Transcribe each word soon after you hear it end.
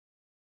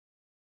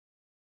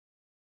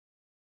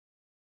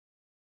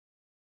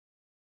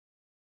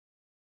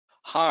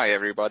Hi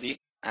everybody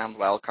and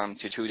welcome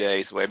to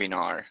today's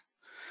webinar.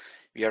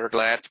 We are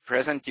glad to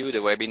present you the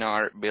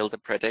webinar Build a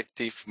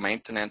Predictive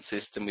Maintenance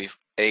System with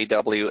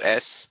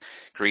AWS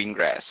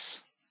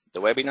Greengrass.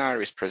 The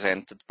webinar is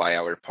presented by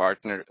our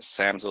partner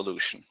SAM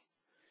Solution.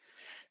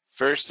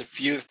 First, a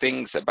few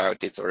things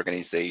about its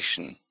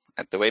organization.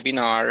 At the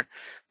webinar,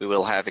 we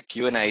will have a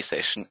Q&A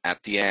session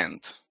at the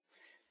end.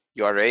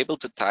 You are able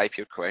to type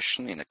your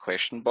question in a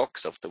question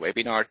box of the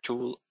webinar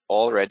tool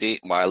already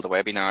while the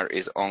webinar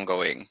is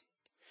ongoing.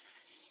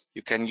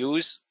 You can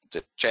use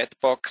the chat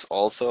box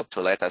also to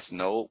let us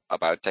know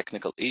about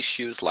technical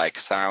issues like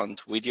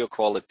sound, video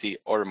quality,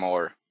 or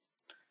more.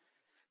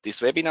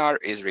 This webinar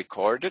is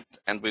recorded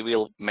and we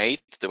will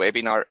make the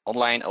webinar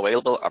online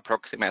available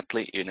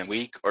approximately in a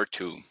week or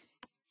two.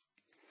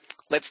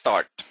 Let's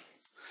start.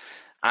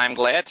 I'm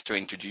glad to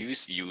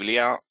introduce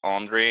Julia,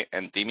 Andre,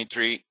 and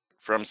Dimitri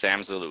from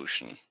SAM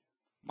Solution.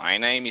 My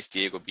name is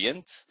Diego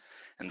Bienz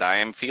and I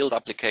am Field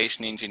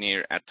Application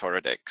Engineer at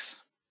Toradex.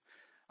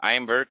 I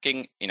am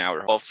working in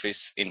our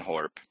office in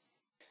Horb.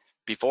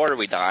 Before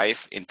we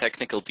dive in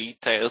technical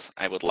details,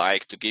 I would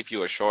like to give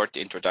you a short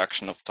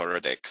introduction of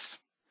Toradex.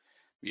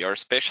 We are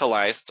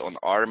specialized on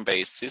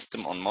ARM-based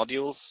system on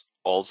modules,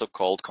 also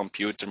called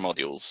computer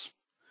modules.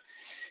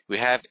 We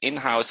have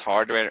in-house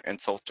hardware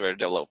and software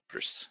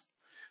developers.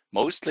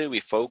 Mostly we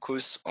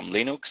focus on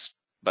Linux,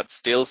 but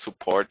still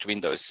support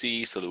Windows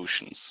CE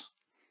solutions.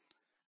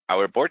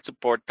 Our board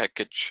support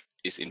package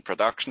is in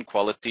production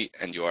quality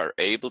and you are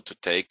able to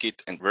take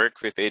it and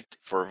work with it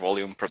for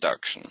volume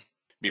production.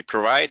 We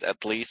provide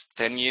at least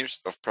 10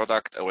 years of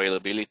product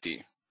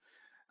availability.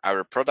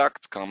 Our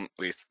products come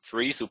with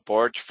free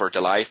support for the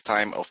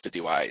lifetime of the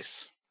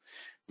device.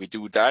 We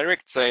do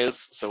direct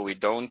sales, so we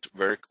don't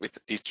work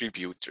with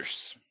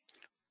distributors.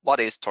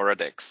 What is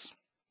Toradex?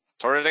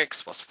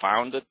 Toradex was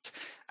founded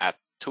at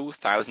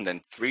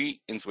 2003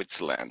 in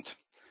Switzerland.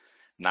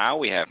 Now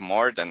we have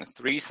more than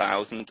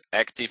 3,000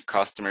 active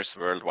customers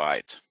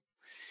worldwide.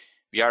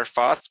 We are a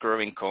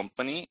fast-growing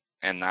company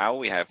and now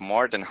we have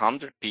more than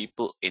 100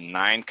 people in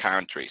 9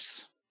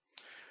 countries.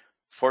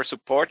 For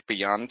support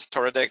beyond,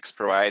 Toradex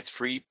provides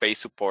free base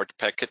support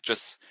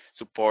packages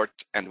support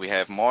and we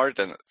have more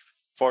than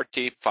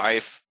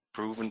 45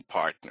 proven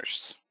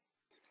partners.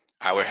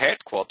 Our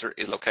headquarters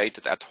is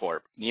located at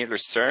Horb, near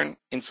Lucerne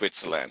in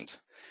Switzerland,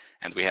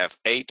 and we have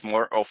 8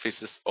 more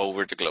offices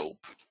over the globe.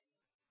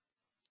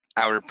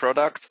 Our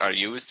products are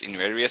used in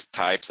various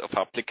types of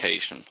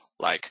application,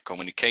 like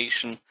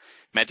communication,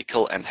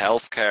 medical and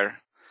healthcare,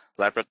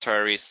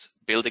 laboratories,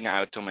 building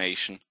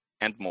automation,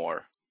 and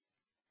more.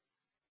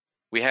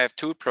 We have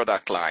 2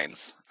 product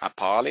lines,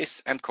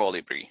 anomalies and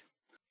Colibri.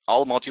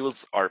 All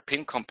modules are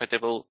pin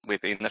compatible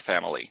within the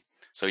family,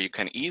 so you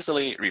can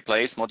easily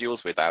replace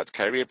modules without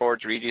carrier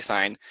board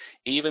redesign,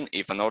 even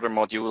if another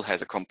module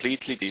has a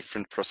completely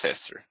different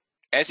processor.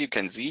 As you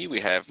can see, we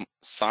have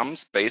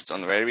sums based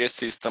on various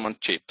systems on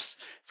chips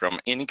from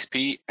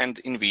NXP and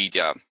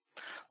NVIDIA,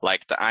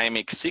 like the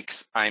i.MX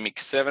 6, i.MX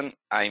 7,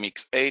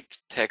 i.MX 8,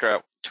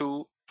 Tegra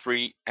 2,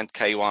 3, and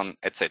K1,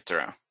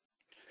 etc.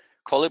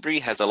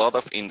 Colibri has a lot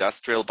of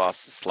industrial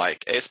buses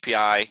like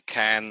SPI,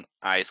 CAN,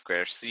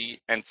 I2C,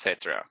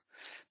 etc.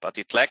 But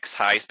it lacks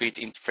high-speed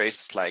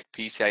interfaces like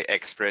PCI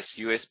Express,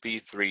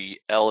 USB 3,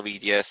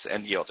 LVDS,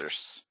 and the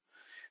others.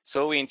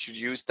 So we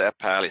introduced the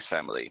anomalies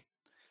family.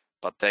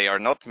 But they are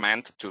not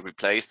meant to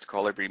replace the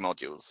Colibri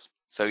modules.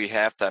 So you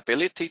have the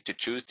ability to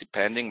choose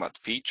depending what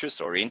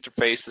features or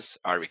interfaces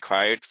are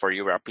required for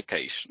your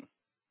application.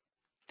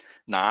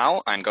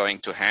 Now I'm going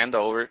to hand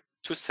over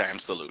to SAM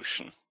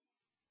Solution.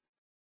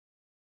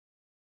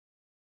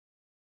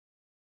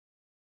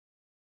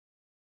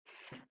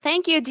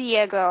 Thank you,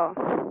 Diego.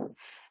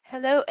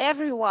 Hello,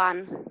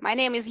 everyone. My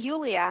name is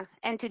Julia,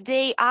 and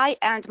today I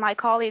and my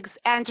colleagues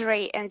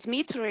Andre and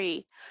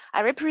Dmitry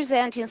are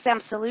representing SAM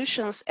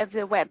Solutions at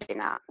the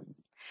webinar.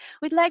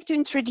 We'd like to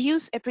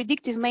introduce a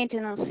predictive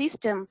maintenance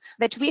system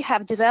that we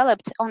have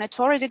developed on a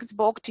Toradex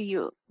board to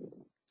you.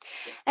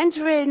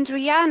 Andrei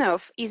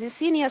Andrianov is a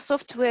senior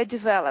software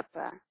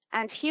developer,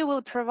 and he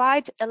will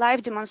provide a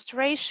live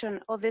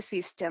demonstration of the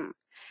system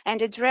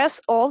and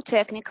address all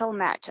technical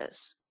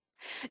matters.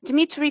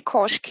 Dmitry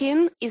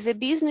Koshkin is a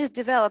business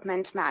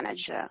development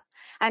manager,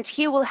 and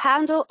he will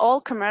handle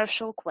all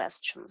commercial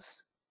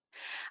questions.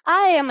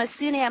 I am a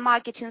senior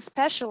marketing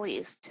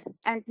specialist,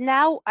 and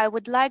now I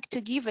would like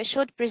to give a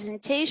short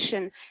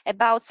presentation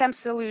about SAM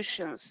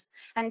Solutions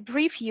and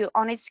brief you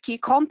on its key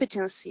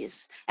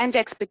competencies and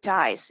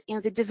expertise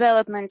in the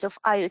development of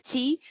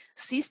IoT,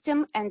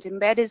 system, and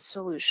embedded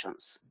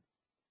solutions.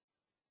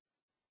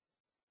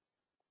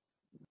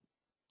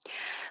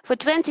 For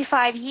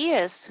 25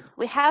 years,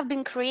 we have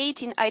been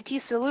creating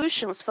IT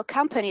solutions for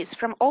companies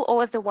from all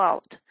over the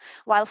world,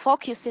 while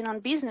focusing on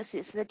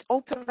businesses that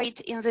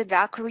operate in the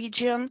DACH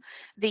region,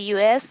 the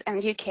US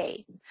and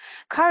UK.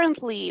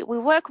 Currently, we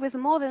work with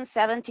more than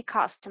 70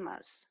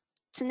 customers.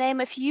 To name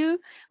a few,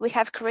 we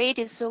have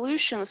created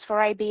solutions for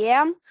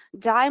IBM,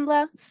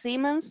 Daimler,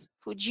 Siemens,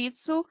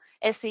 Fujitsu,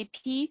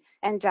 SAP,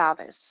 and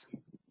others.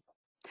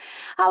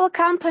 Our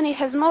company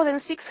has more than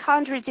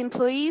 600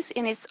 employees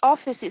in its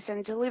offices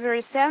and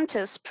delivery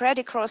centers spread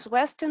across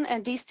Western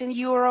and Eastern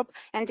Europe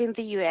and in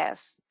the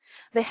US.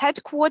 The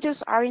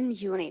headquarters are in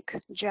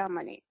Munich,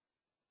 Germany.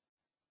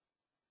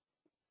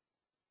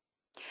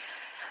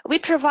 We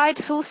provide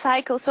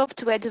full-cycle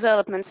software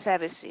development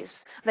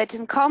services that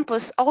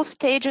encompass all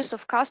stages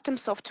of custom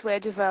software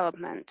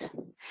development.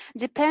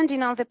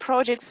 Depending on the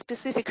project's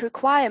specific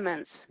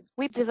requirements,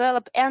 we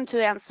develop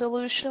end-to-end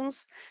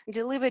solutions,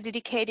 deliver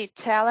dedicated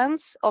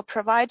talents, or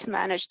provide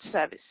managed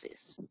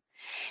services.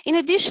 In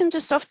addition to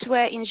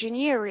software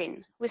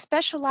engineering, we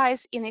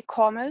specialize in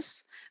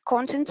e-commerce,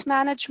 content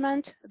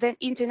management, the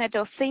Internet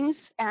of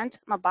Things, and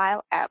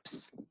mobile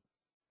apps.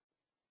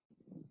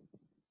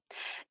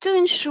 To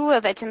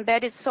ensure that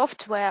embedded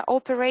software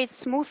operates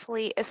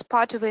smoothly as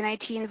part of an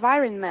IT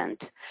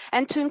environment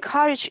and to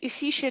encourage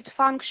efficient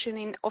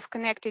functioning of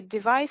connected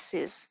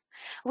devices,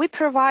 we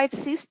provide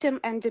system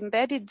and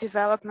embedded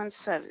development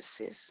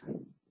services.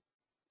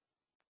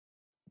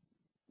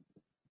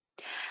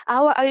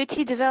 Our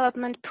IoT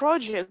development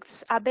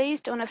projects are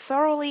based on a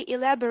thoroughly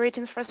elaborate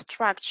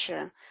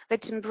infrastructure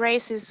that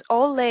embraces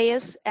all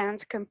layers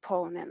and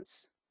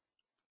components.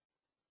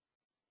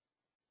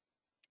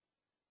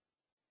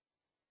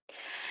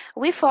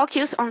 We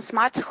focus on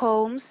smart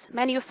homes,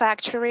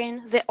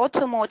 manufacturing, the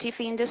automotive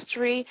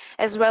industry,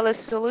 as well as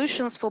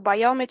solutions for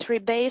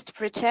biometry-based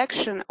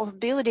protection of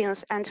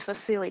buildings and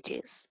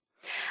facilities.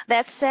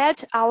 That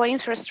said, our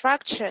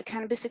infrastructure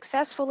can be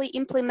successfully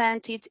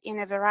implemented in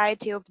a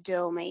variety of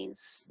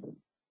domains.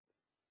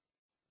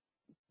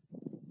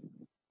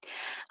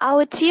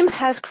 Our team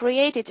has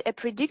created a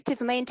predictive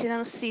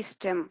maintenance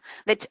system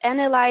that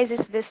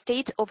analyzes the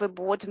state of a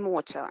board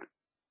motor.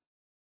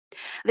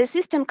 The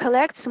system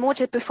collects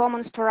motor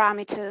performance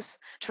parameters,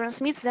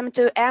 transmits them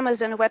to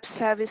Amazon Web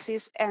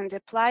Services, and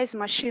applies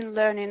machine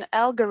learning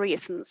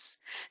algorithms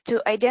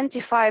to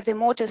identify the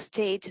motor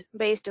state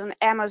based on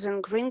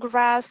Amazon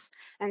Greengrass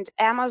and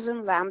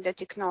Amazon Lambda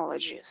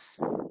technologies.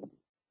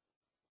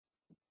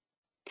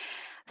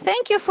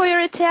 Thank you for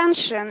your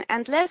attention,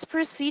 and let's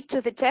proceed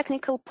to the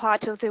technical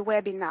part of the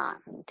webinar.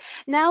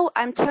 Now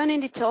I'm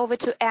turning it over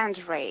to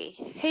Andrei.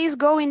 He is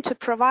going to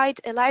provide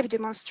a live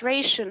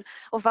demonstration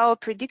of our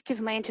predictive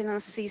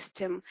maintenance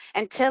system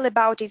and tell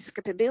about its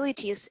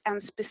capabilities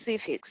and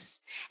specifics.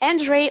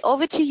 Andrei,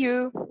 over to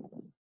you.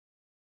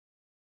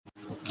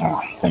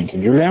 Thank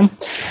you, Julia.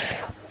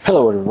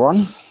 Hello,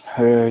 everyone.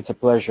 It's a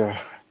pleasure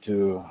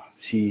to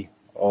see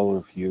all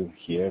of you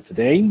here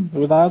today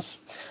with us.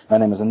 My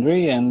name is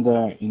Andrei, and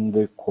in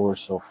the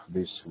course of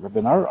this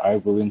webinar, I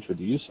will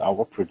introduce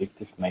our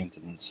predictive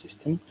maintenance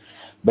system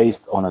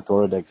based on a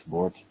Toradex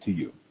board to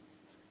you.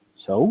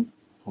 So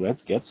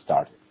let's get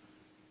started.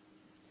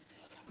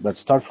 Let's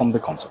start from the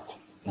concept.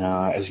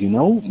 As you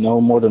know,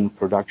 no modern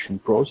production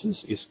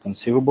process is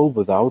conceivable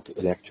without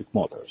electric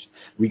motors,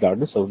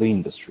 regardless of the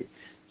industry.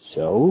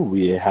 So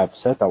we have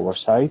set our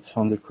sights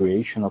on the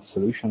creation of a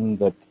solution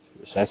that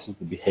assesses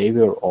the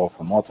behavior of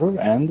a motor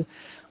and,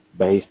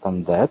 based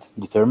on that,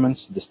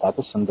 determines the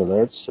status and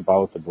alerts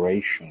about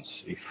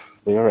aberrations if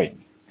they are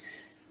any.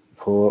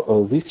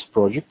 For this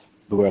project,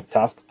 we were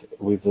tasked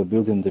with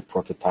building the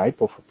prototype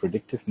of a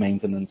predictive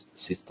maintenance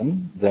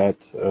system that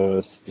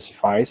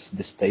specifies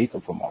the state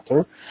of a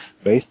motor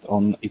based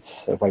on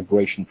its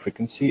vibration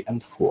frequency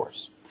and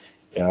force.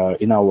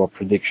 In our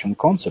prediction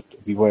concept,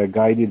 we were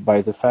guided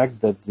by the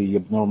fact that the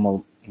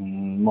abnormal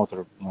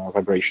motor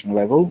vibration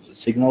level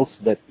signals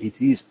that it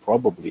is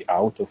probably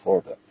out of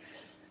order.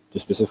 To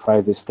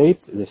specify the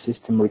state, the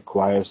system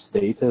requires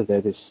data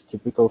that is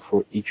typical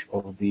for each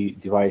of the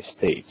device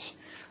states.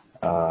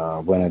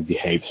 When it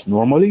behaves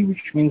normally,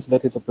 which means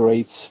that it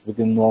operates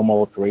within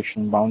normal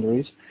operation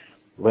boundaries,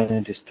 when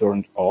it is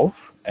turned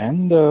off,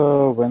 and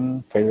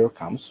when failure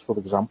comes. For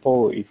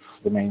example, if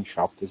the main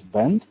shaft is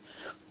bent,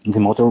 the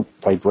motor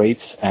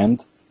vibrates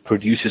and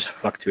produces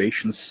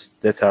fluctuations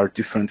that are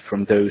different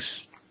from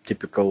those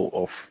typical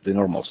of the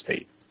normal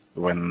state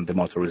when the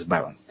motor is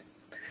balanced.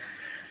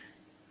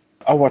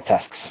 Our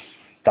tasks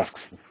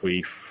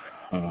we've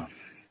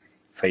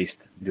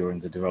faced during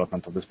the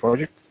development of this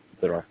project,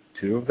 there are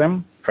two of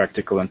them,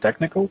 practical and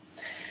technical.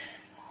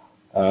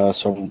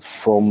 So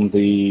from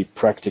the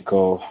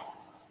practical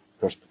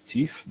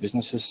perspective,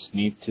 businesses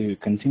need to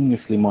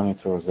continuously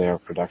monitor their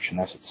production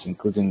assets,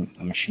 including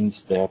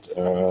machines that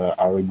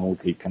are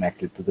remotely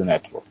connected to the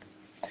network.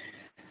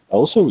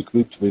 Also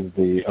equipped with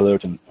the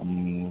alerting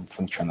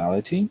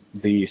functionality,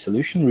 the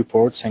solution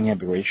reports any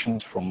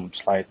aberrations from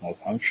slight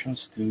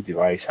malfunctions to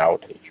device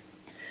outage.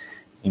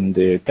 In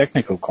the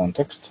technical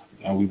context,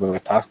 we were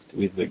tasked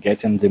with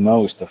getting the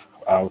most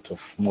out of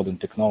modern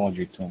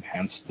technology to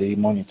enhance the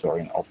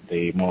monitoring of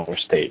the motor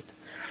state.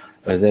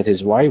 That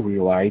is why we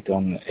relied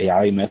on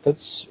AI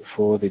methods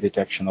for the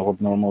detection of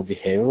abnormal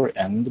behavior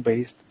and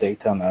based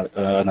data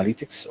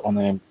analytics on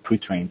a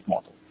pre-trained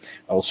model.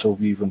 Also,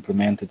 we've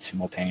implemented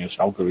simultaneous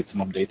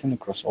algorithm updating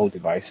across all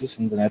devices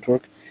in the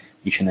network,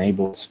 which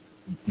enables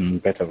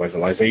better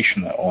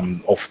visualization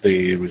of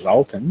the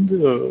result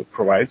and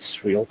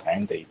provides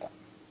real-time data.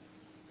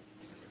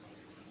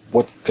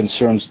 What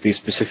concerns the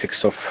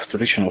specifics of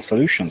traditional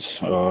solutions,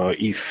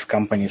 if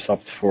companies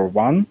opt for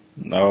one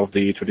of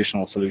the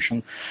traditional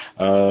solutions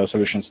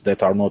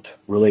that are not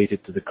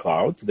related to the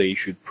cloud, they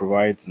should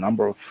provide a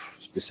number of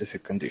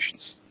specific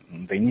conditions.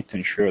 They need to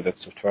ensure that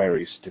software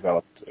is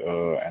developed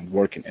and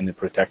working in a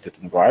protected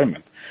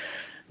environment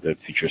that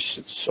features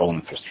its own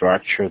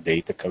infrastructure,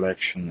 data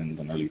collection, and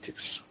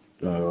analytics.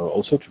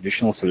 Also,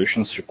 traditional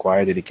solutions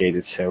require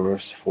dedicated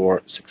servers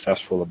for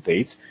successful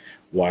updates,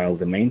 while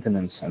the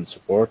maintenance and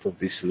support of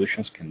these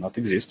solutions cannot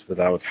exist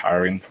without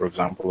hiring, for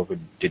example, of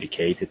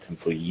dedicated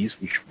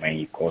employees, which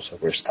may cause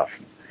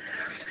overstaffing.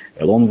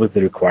 Along with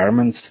the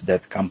requirements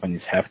that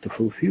companies have to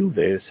fulfill,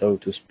 the, so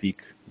to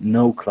speak,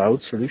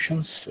 no-cloud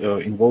solutions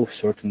involve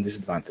certain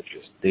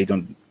disadvantages. They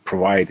don't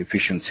provide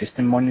efficient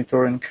system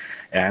monitoring,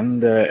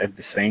 and at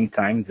the same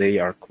time, they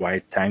are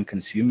quite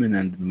time-consuming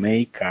and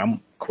may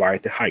come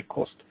quite a high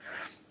cost.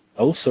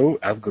 Also,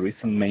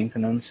 algorithm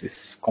maintenance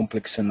is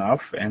complex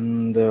enough,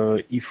 and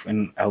if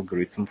an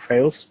algorithm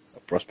fails,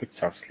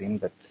 prospects are slim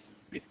that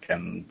it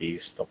can be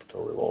stopped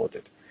or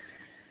reloaded.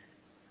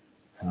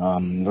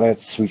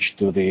 Let's switch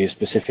to the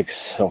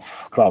specifics of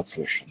cloud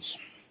solutions.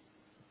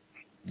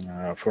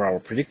 For our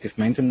predictive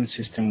maintenance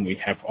system, we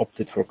have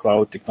opted for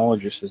cloud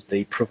technologies as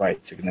they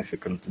provide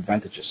significant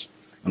advantages.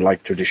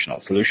 Unlike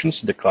traditional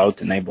solutions, the cloud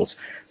enables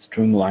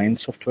streamlined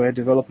software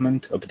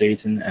development,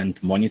 updating,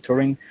 and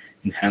monitoring,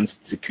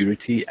 enhanced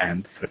security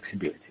and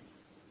flexibility.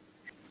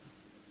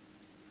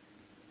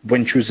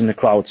 When choosing a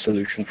cloud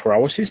solution for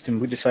our system,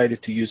 we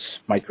decided to use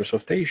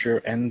Microsoft Azure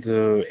and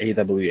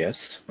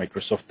AWS,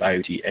 Microsoft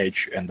IoT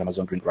Edge, and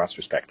Amazon Greengrass,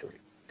 respectively.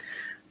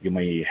 You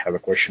may have a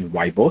question,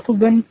 why both of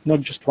them, not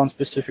just one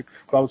specific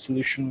cloud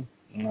solution?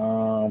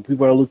 We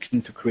were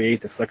looking to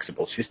create a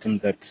flexible system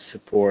that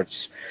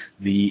supports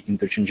the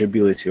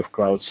interchangeability of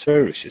cloud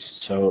services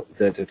so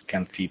that it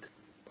can fit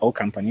all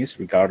companies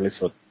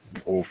regardless of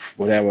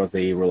whatever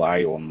they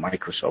rely on,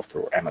 Microsoft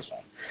or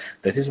Amazon.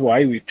 That is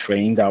why we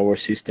trained our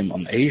system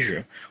on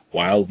Azure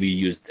while we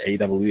used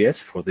AWS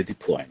for the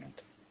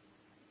deployment.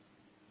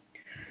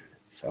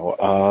 So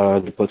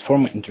the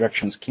platform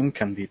interaction scheme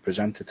can be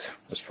presented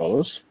as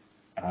follows.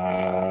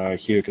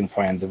 Here you can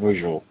find the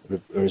visual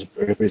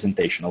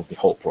representation of the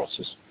whole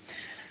process.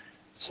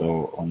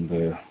 So on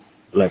the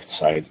left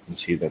side, you can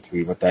see that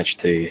we've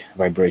attached a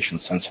vibration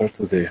sensor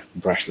to the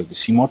brushless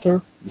DC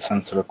motor. The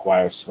sensor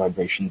acquires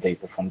vibration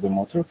data from the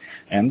motor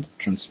and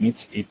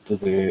transmits it to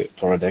the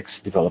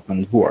Toradex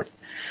development board.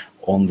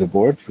 On the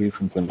board, we've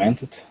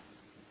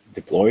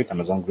deployed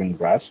Amazon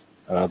Greengrass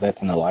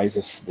that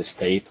analyzes the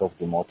state of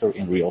the motor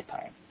in real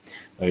time.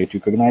 It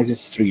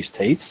recognizes three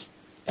states: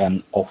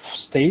 an off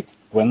state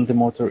when the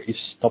motor is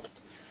stopped,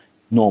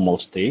 normal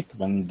state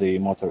when the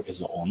motor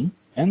is on,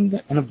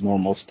 and an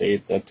abnormal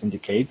state that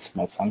indicates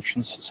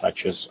malfunctions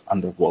such as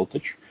under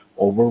voltage,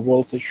 over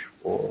voltage,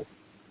 or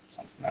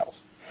something else.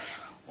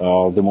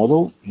 The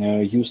model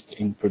used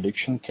in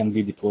prediction can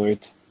be deployed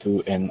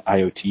to an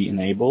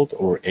IoT-enabled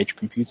or edge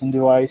computing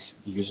device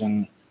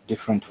using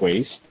different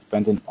ways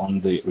depending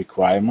on the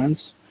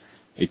requirements.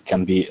 It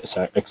can be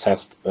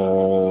accessed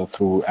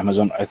through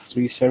Amazon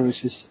S3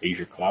 services,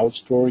 Azure Cloud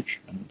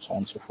Storage, and so on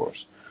and so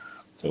forth.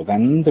 So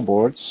then the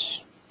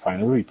boards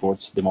finally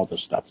reports the motor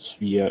status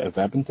via a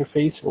web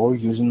interface or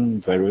using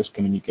various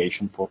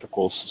communication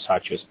protocols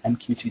such as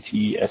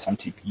MQTT,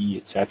 SMTP,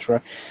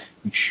 etc.,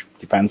 which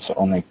depends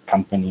on a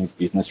company's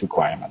business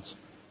requirements.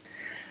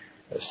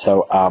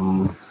 So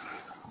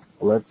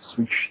let's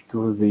switch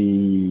to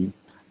the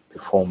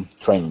perform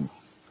training.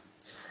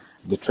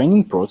 The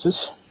training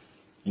process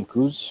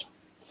includes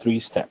 3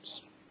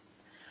 steps.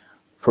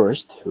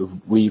 First,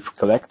 we've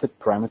collected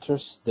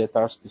parameters that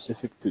are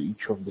specific to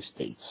each of the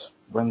states: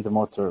 when the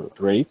motor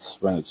rates,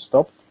 when it's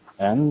stopped,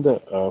 and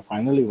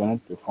finally when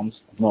it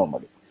performs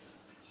abnormally.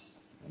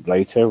 And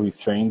later, we've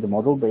trained the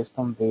model based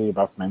on the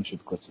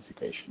above-mentioned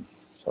classification.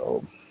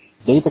 So,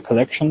 data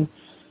collection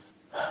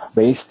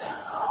based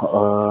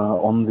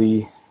on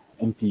the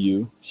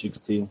MPU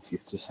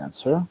 6050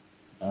 sensor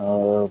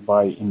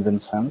by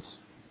InvenSense,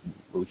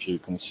 which you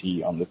can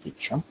see on the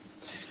picture.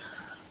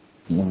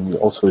 And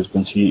also, as you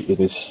can see, it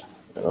is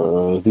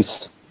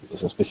this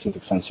is a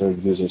specific sensor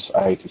uses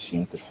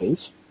I2C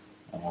interface.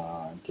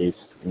 In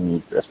case you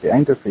need SPI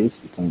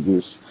interface, you can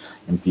use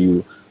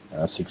MPU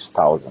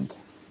 6000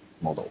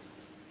 model.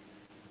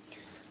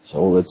 So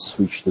let's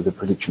switch to the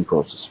prediction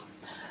process.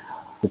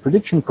 The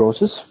prediction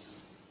process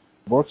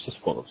works as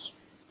follows.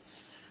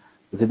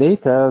 The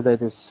data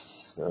that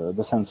is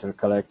the sensor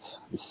collects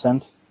is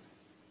sent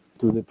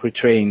to the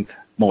pre-trained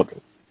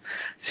model.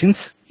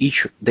 Since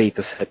each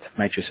data set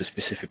matches a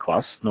specific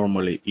class,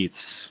 normally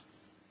it's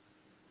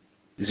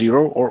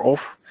 0 or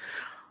off,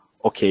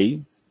 OK,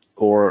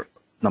 or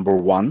number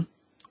 1,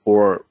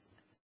 or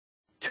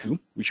 2,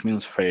 which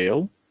means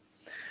fail,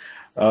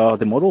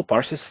 the model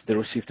parses the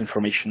received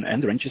information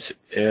and ranges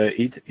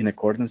it in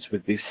accordance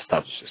with these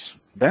statuses.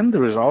 Then the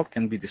result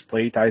can be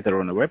displayed either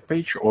on a web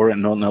page or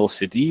on an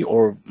LCD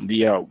or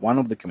via one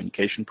of the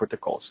communication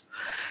protocols.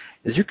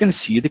 As you can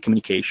see, the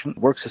communication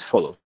works as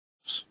follows.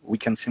 we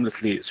can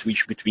seamlessly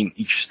switch between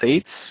each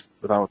states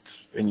without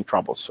any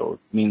trouble. So it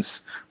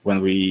means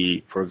when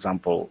we, for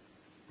example,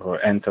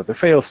 enter the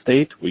fail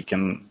state, we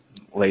can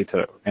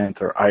later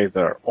enter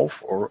either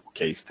off or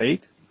OK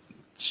state.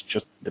 It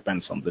just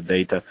depends on the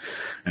data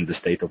and the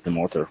state of the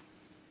motor.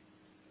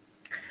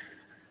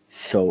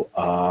 So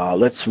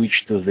let's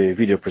switch to the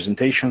video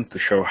presentation to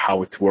show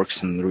how it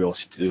works in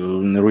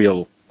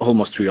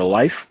almost real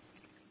life.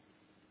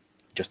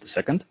 Just a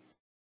second.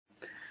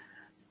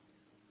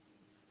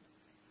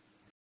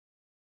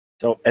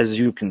 So as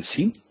you can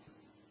see,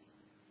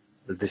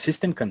 the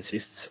system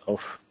consists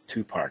of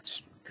two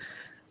parts: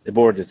 the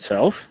board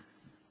itself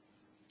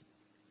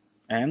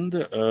and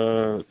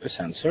a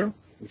sensor,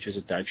 which is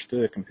attached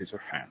to a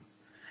computer fan.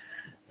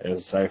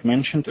 As I've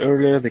mentioned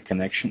earlier, the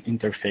connection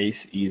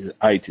interface is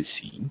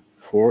I2C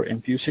for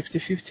MPU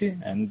 6050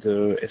 and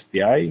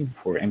SPI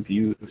for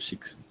MPU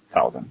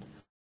 6000.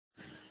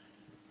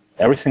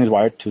 Everything is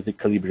wired to the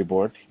Colibri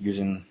board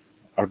using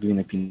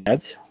Arduino pin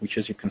pads, which,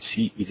 as you can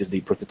see, is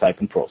the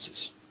prototyping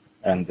process.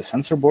 And the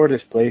sensor board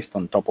is placed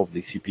on top of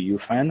the CPU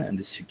fan and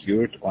is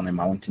secured on a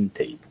mounting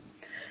tape.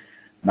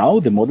 Now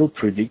the model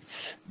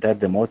predicts that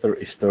the motor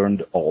is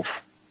turned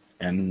off,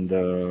 and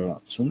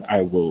soon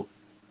I will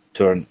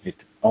turn it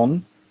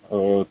on,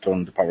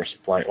 turn the power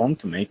supply on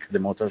to make the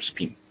motor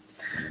spin.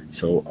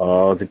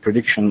 So the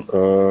prediction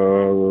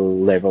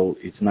level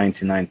is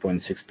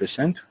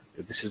 99.6%.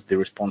 This is the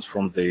response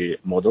from the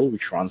model,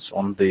 which runs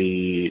on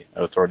the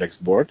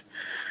Toradex board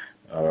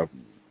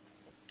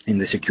in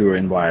the secure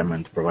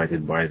environment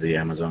provided by the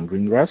Amazon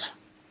Greengrass.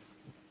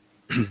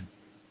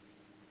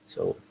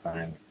 So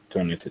I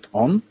turn it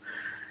on,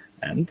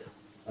 and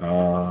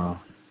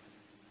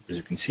as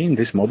you can see in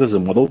this model, the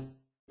model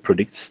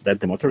predicts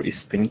that the motor is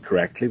spinning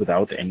correctly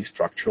without any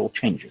structural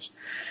changes.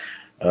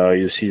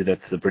 You see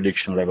that the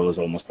prediction level is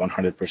almost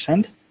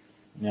 100%,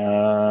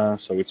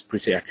 so it's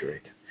pretty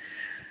accurate.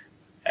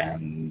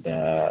 And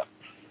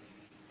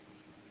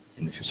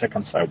in a few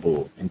seconds, I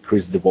will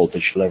increase the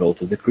voltage level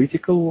to the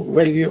critical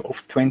value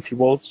of 20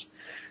 volts,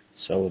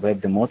 so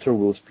that the motor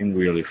will spin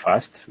really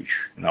fast, which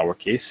in our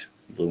case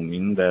will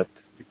mean that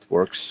it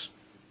works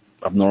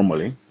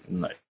abnormally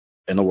in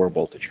an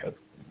overvoltage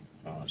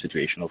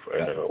situation of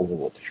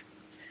overvoltage.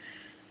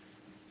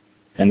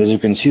 And as you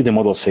can see, the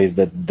model says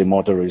that the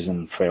motor is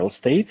in fail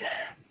state,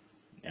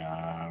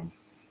 an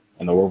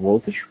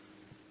overvoltage.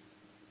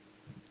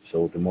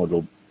 So the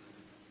model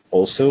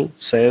also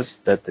says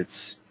that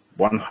it's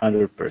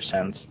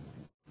 100%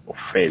 of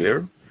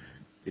failure.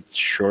 It's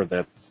sure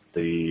that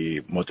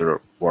the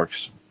motor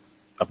works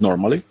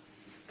abnormally.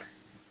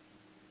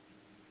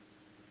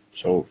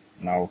 So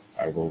now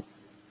I will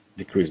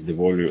decrease the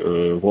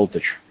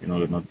voltage in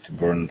order not to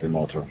burn the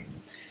motor.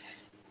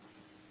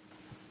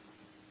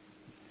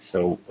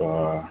 So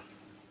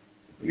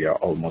we are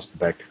almost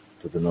back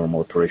to the normal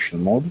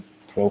operation mode,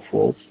 12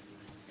 volts.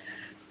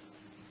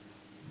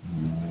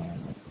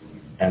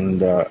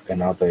 And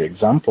another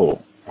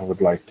example I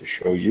would like to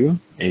show you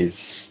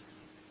is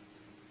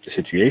the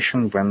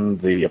situation when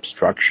the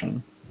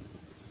obstruction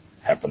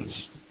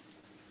happens.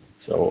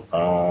 So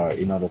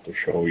in order to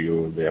show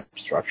you the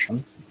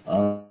obstruction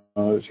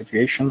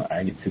situation,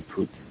 I need to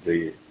put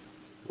the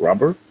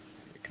rubber.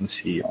 You can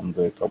see on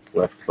the top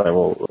left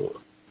level.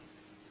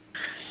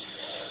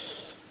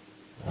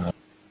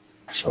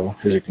 So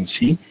as you can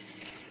see,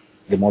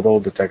 the model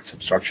detects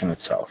obstruction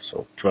itself.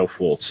 So 12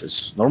 volts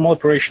is normal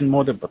operation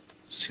mode, but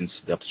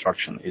since the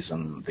obstruction is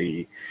on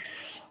the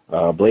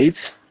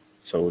blades,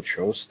 so it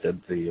shows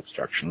that the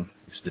obstruction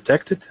is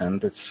detected,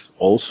 and it's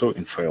also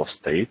in fail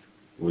state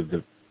with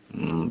the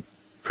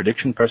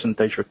prediction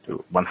percentage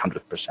to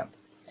 100%.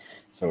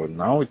 So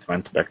now it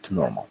went back to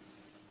normal.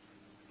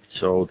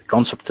 So the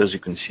concept, as you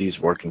can see, is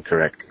working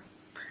correctly.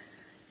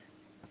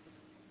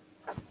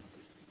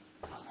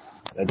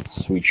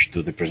 Let's switch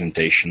to the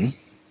presentation.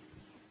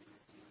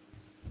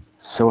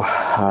 So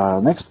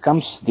next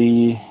comes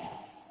the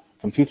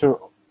computer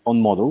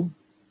on model.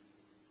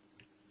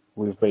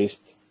 We've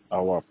based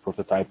our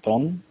prototype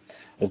on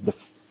as the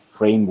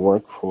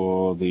framework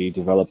for the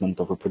development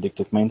of a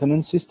predictive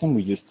maintenance system.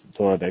 We used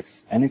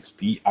Toradex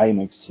NXP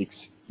i.MX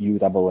 6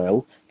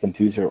 ULL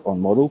computer on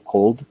model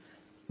called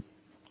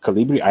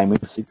Colibri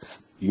i.MX 6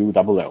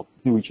 ULL,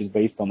 which is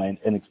based on an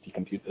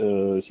NXP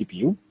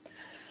CPU,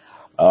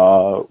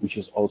 which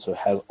is also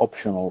has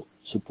optional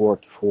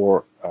support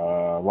for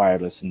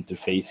wireless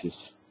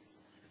interfaces,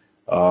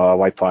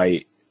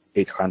 Wi-Fi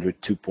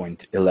 802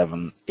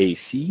 2.11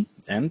 AC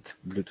and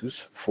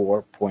Bluetooth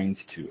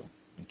 4.2,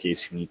 in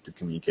case you need to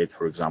communicate,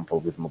 for example,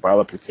 with mobile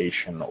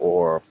application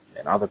or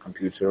another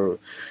computer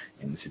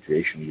in the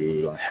situation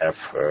you don't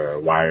have a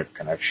wired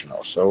connection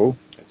or so.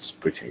 It's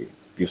pretty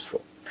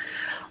useful.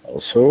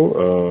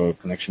 Also,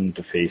 connection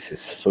interface is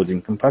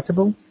SODIMM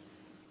compatible.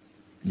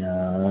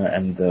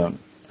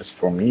 As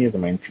for me, the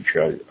main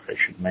feature I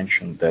should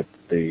mention that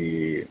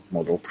the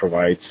model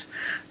provides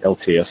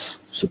LTS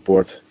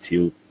support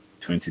till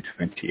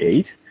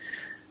 2028,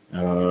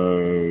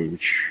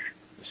 which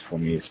for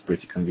me is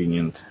pretty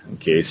convenient in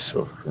case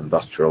of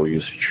industrial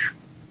usage.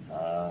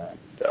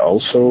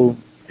 also,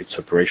 its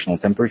operational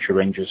temperature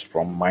ranges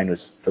from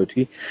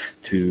 -30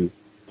 to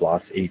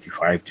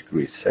 +85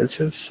 degrees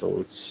Celsius,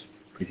 so it's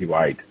pretty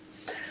wide.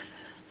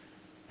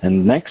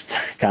 And next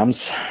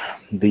comes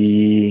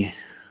the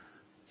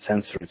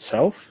sensor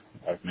itself.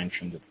 I've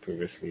mentioned it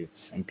previously,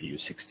 it's MPU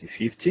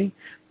 6050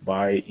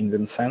 by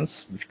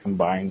InventSense, which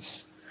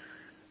combines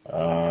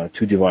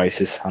two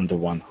devices under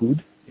one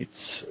hood.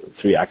 It's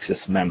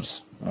 3-axis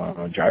MEMS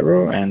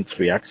gyro and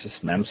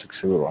 3-axis MEMS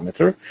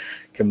accelerometer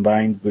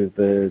combined with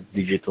the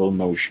digital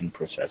motion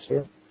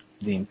processor,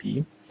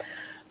 DMP.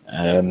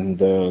 And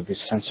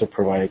this sensor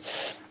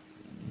provides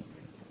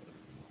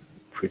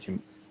pretty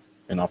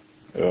enough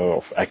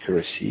of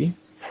accuracy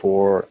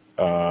for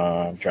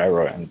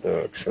gyro and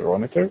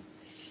accelerometer,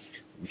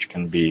 which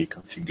can be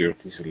configured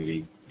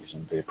easily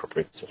using the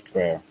appropriate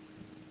software.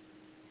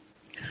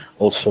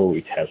 Also,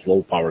 it has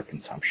low power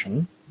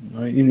consumption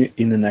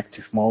in an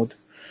active mode,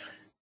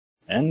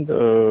 and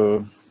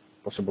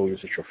possible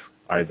usage of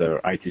either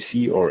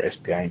ITC or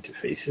SPI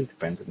interfaces,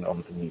 depending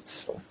on the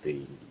needs of the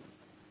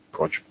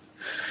project.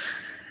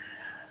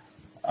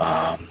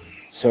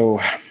 So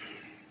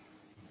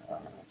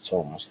it's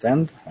almost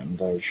end,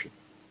 and I should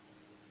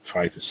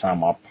try to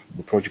sum up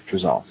the project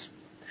results.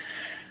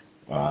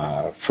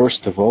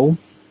 First of all,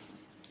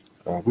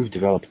 we've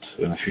developed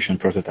an efficient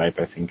prototype,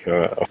 I think,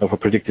 of a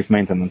predictive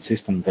maintenance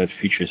system that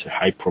features a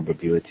high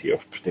probability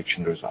of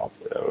prediction results.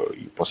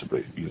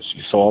 You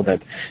saw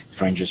that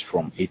it ranges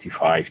from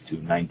 85 to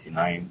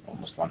 99,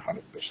 almost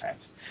 100%.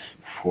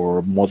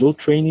 For model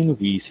training,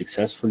 we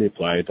successfully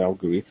applied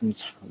algorithms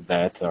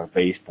that are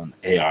based on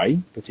AI,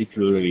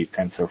 particularly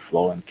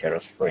TensorFlow and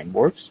Keras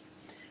frameworks.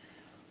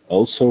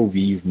 Also,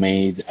 we've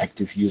made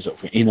active use of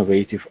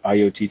innovative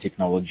IoT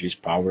technologies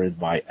powered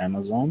by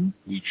Amazon,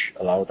 which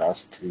allowed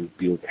us to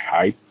build a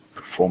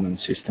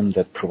high-performance system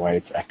that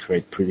provides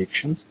accurate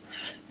predictions.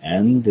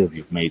 And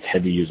we've made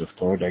heavy use of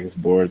Toradex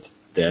board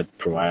that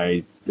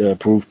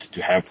proved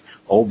to have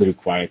all the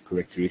required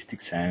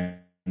characteristics and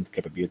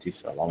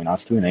capabilities, allowing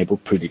us to enable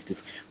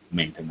predictive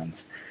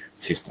maintenance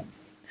system.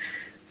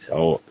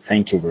 So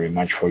thank you very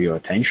much for your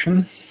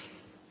attention.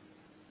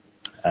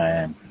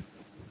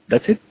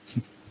 That's it.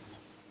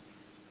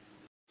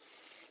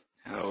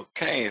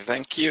 Okay,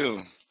 thank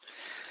you.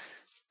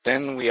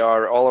 Then we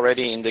are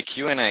already in the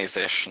Q&A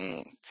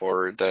session.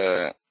 For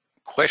the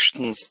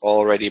questions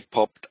already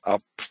popped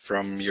up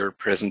from your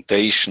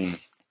presentation.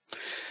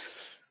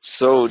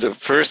 So the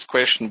first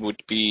question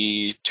would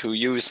be to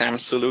use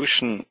Sam's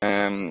solution.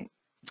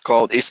 It's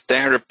called, is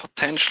there a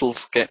potential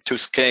to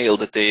scale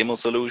the demo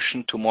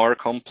solution to more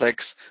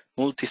complex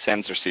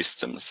multi-sensor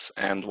systems?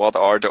 And what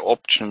are the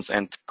options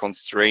and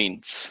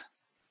constraints?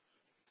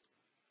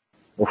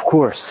 Of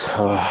course,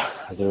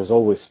 there is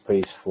always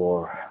space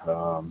for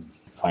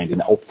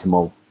finding an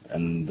optimal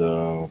and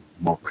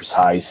more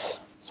precise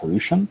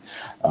solution.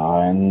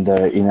 And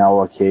in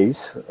our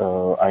case,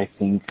 I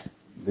think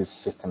this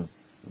system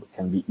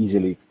can be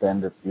easily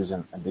extended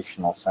using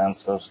additional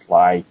sensors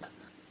like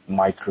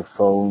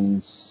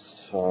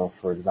microphones,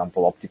 for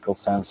example, optical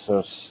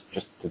sensors,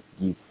 just to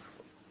give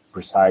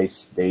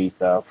precise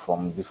data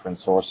from different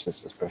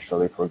sources,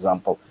 especially, for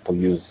example, to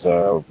use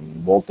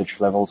voltage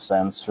level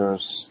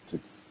sensors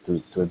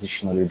to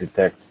additionally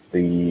detect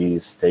the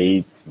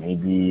state,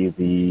 maybe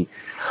the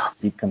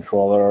speed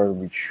controller,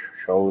 which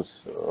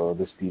shows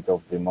the speed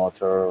of the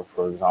motor,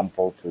 for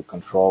example, to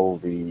control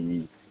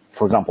the,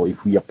 for example,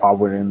 if we are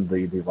powering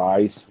the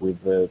device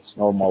with its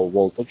normal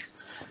voltage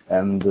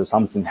and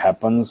something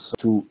happens,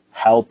 to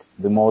help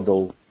the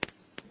model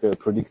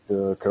predict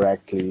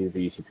correctly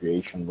the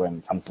situation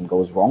when something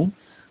goes wrong.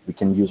 We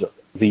can use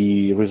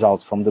the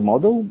results from the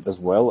model as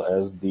well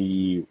as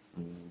the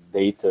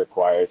data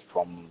acquired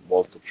from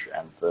voltage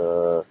and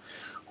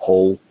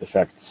Hall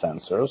effect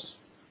sensors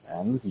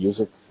and use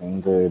it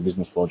in the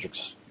business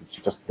logics.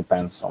 It just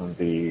depends on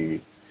the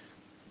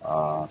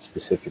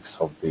specifics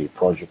of the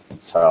project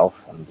itself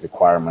and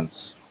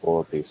requirements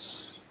for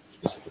this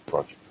specific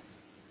project.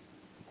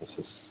 This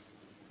is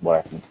what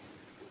I think.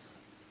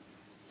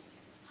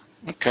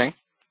 Okay,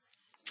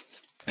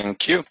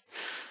 thank you.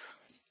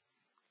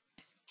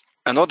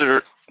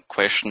 Another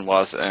question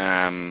was,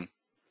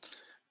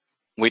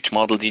 which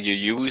model did you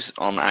use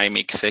on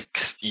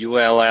i.MX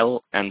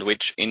ULL and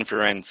which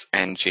inference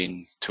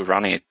engine to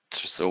run it?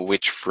 So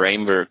which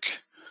framework?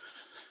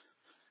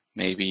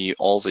 Maybe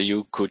also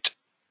you could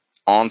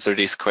answer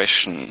this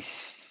question.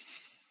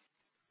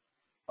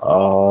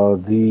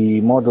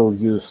 The model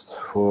used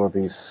for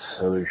this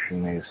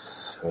solution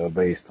is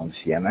based on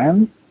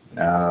CNN.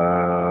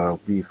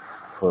 We've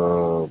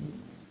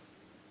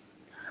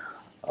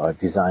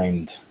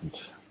designed,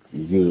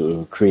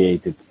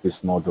 created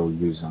this model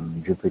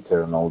using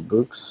Jupyter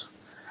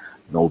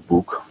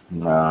notebook,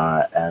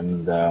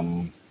 and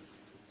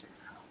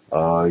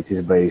it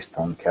is based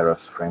on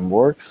Keras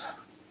frameworks.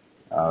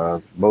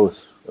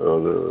 Both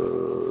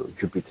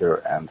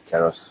Jupyter and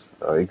Keras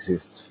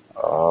exists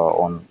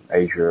on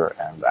Azure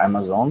and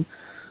Amazon.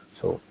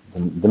 So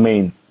the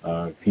main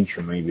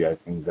feature, maybe I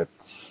think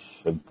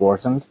that's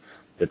important,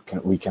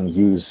 that we can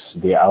use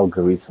the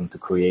algorithm to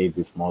create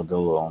this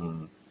model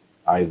on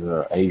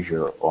either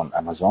Azure or on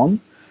Amazon.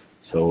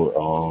 So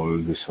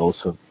this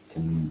also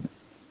can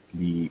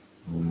be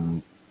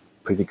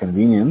pretty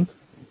convenient,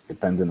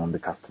 depending on the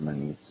customer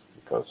needs,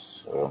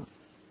 because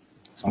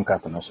some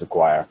customers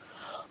require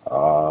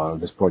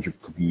this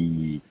project to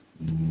be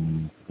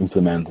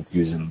implemented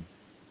using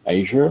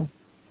Azure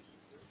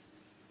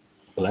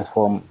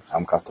platform.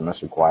 Some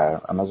customers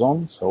require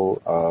Amazon.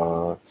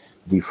 So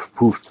we've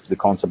proved the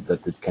concept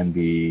that it can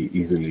be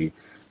easily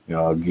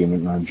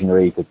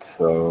generated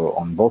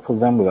on both of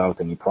them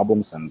without any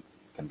problems and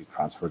can be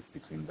transferred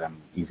between them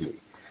easily.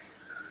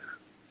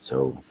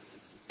 So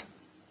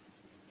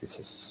this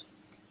is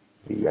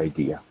the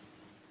idea.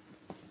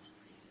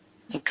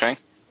 Okay.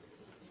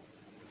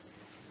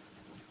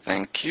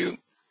 Thank you.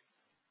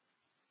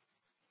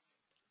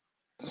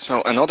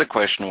 So another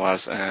question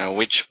was,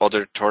 which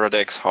other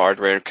Toradex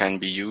hardware can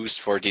be used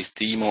for this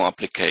demo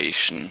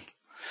application?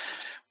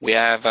 We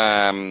have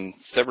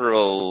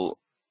several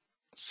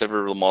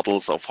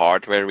models of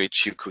hardware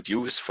which you could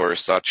use for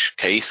such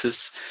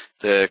cases.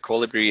 The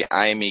Colibri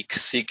i.MX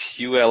 6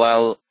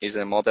 ULL is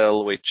a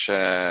model which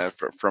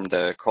from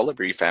the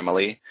Colibri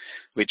family,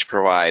 which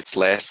provides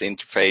less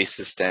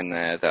interfaces than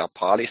the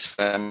Apalis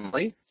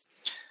family.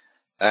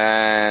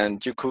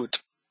 And you could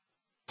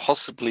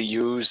possibly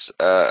use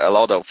a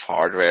lot of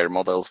hardware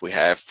models we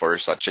have for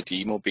such a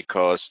demo,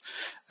 because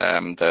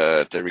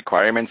the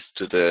requirements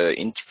to the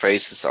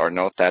interfaces are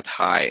not that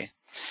high.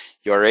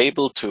 You are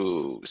able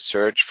to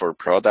search for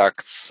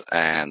products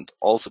and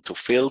also to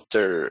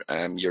filter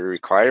your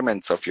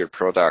requirements of your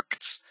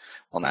products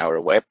on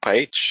our web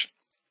page,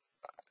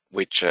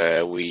 which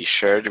we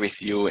shared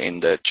with you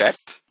in the chat.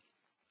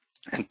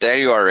 And there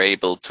you are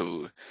able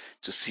to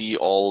see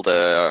all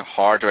the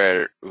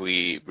hardware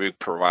we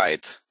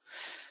provide.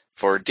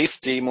 For this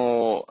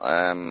demo,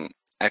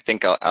 I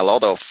think a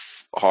lot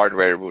of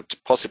hardware would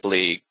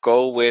possibly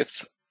go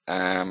with.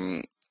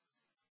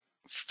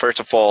 First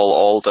of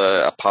all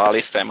the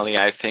Apalis family,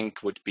 I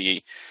think, would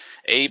be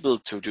able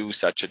to do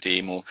such a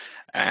demo.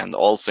 And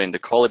also in the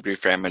Colibri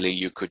family,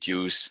 you could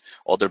use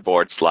other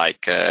boards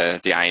like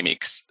the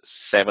i.MX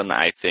 7,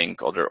 I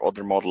think,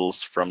 other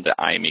models from the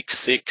i.MX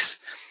 6.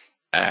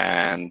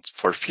 And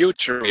for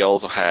future, we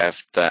also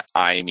have the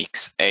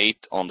i.MX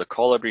 8 on the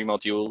Colibri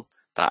module.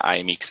 The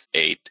i.MX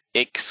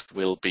 8X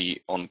will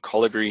be on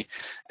Colibri.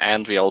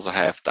 And we also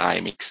have the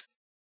i.MX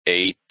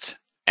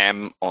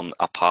 8M on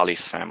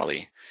Apalis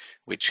family,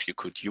 which you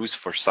could use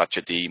for such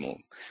a demo.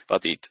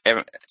 But it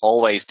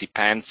always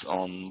depends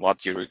on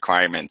what your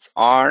requirements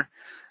are,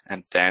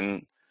 and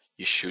then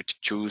you should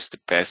choose the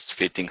best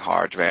fitting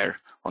hardware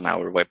on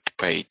our web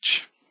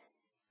page.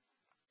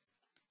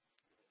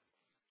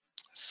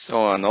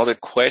 So another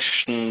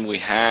question we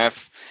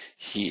have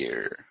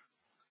here,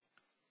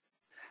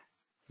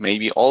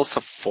 maybe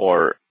also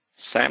for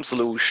SAM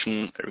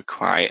solution,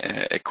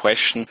 a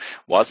question: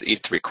 was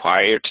it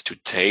required to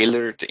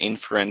tailor the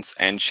inference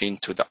engine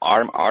to the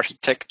ARM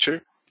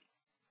architecture?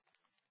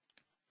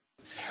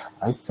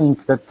 I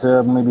think that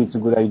maybe it's a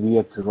good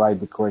idea to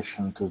write the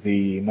question to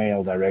the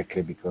email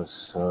directly,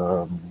 because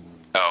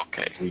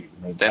okay.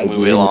 Then we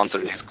will answer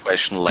this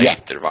question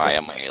later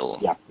via mail.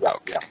 Yeah.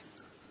 Okay.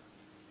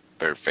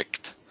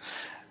 Perfect.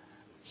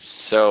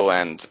 So,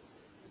 and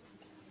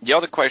the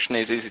other question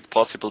is it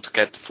possible to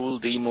get full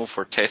demo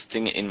for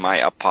testing in my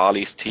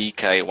Apalis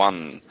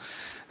TK1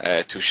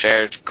 to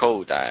share the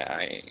code?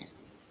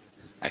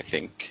 I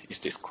think is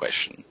this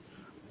question.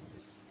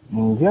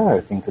 Yeah, I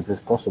think it is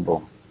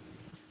possible.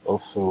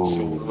 Also,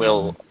 so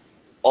we'll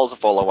also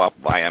follow up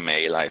via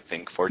mail, I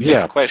think, for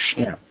this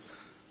question,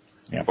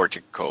 for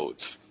the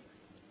code.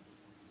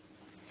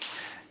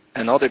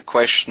 Another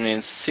question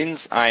is,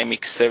 since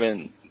i.MX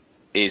 7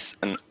 is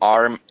an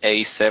ARM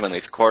A7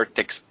 with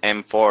Cortex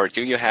M4,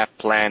 do you have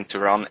plan to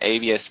run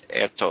AWS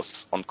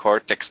RTOS on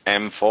Cortex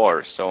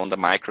M4, so on the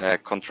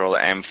microcontroller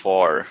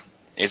M4?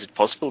 Is it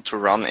possible to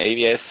run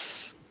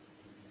AWS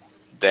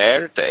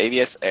there, the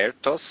AWS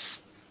RTOS?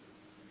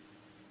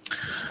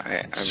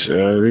 It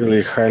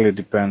really highly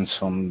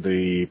depends on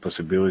the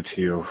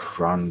possibility of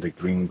run the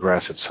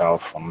Greengrass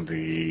itself on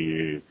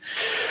the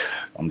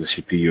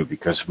CPU,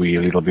 because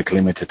we're a little bit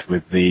limited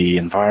with the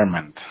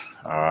environment.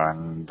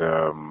 And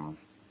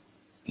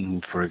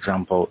for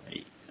example,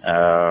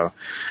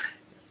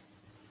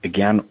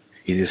 again,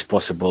 it is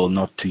possible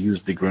not to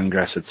use the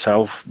Greengrass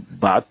itself,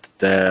 but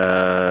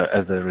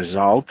as a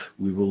result,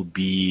 we will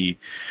be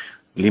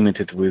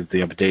limited with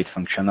the update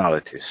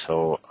functionality.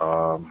 So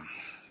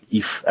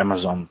if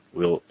Amazon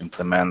will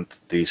implement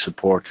the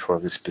support for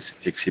this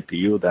specific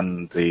CPU,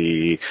 then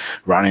the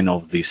running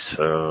of this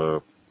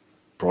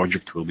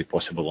project will be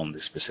possible on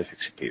this specific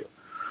CPU.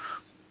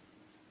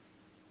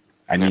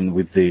 I mean,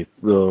 with the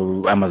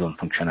Amazon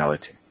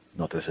functionality,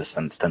 not as a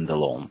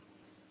standalone.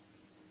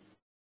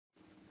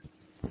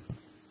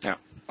 Yeah,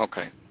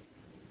 okay.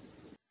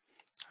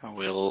 I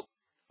will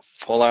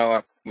follow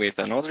up with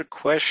another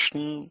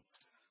question.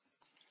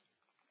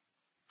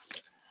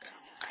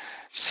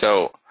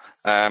 So,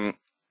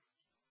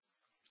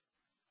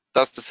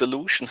 does the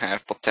solution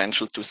have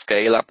potential to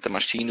scale up the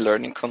machine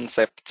learning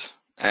concept?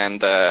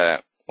 And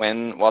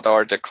what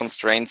are the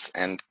constraints?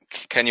 And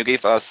can you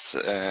give us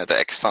the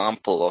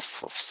example of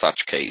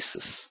such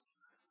cases?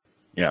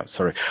 Yeah,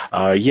 sorry.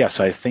 Yes,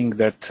 I think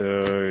that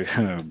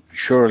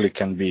surely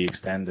can be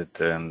extended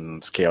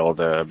and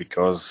scaled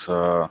because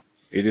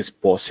it is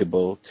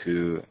possible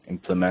to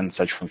implement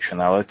such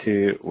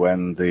functionality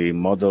when the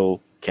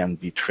model can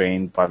be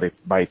trained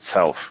by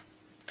itself.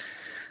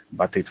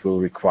 But it will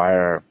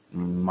require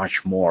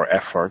much more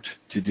effort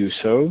to do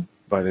so,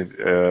 but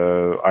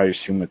I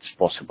assume it's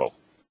possible.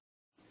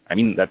 I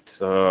mean that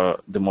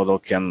the model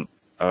can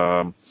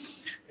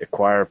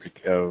acquire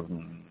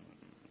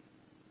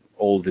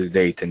all the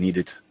data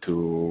needed to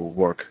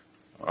work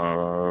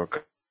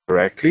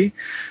correctly,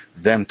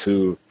 then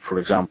to, for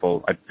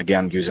example,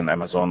 again using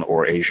Amazon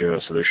or Azure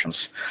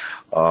solutions,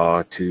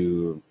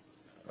 to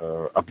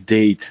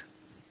update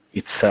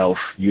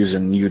itself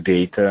using new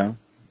data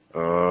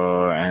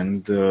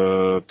and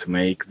to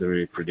make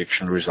the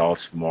prediction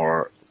results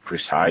more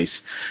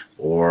precise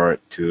or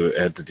to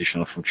add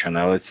additional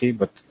functionality.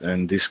 But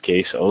in this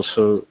case,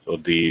 also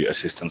the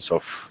assistance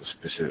of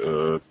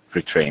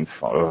pre-trained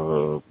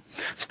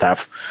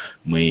staff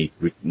may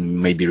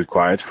be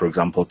required, for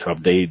example, to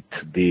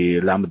update the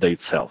Lambda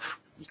itself,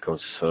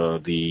 because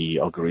the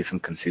algorithm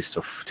consists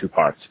of two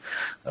parts.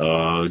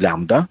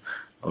 Lambda,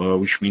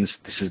 which means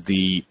this is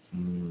the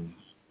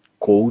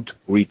code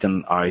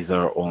written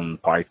either on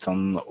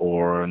Python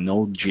or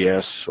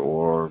Node.js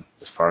or,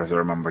 as far as I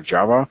remember,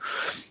 Java,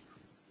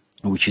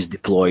 which is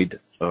deployed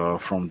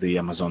from the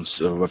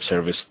Amazon's web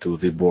service to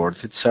the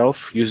board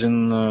itself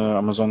using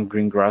Amazon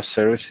Greengrass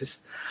services.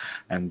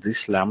 And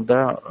this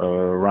Lambda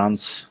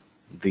runs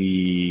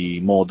the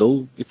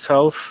model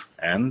itself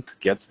and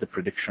gets the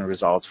prediction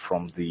results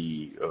from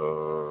the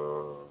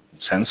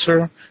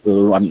sensor.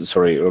 I'm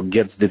sorry,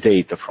 gets the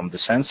data from the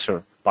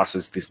sensor,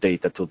 passes this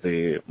data to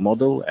the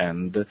model,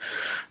 and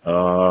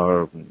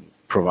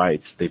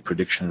provides the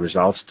prediction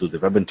results to the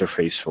web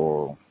interface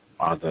or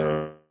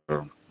other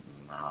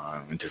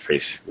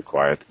interface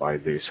required by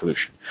the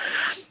solution.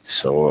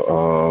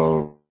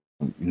 So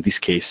in this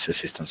case,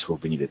 assistance will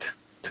be needed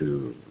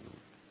to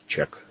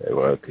check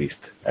at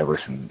least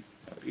everything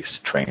is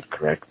trained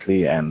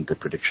correctly and the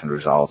prediction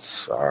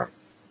results are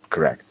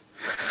correct.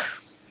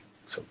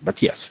 So,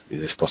 but yes,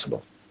 it is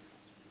possible.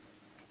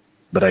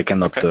 But I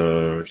cannot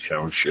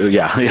show.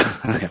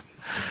 Yeah.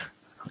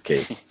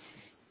 Okay.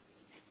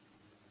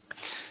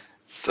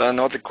 So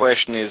another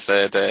question is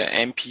the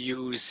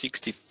MPU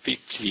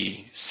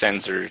 6050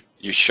 sensor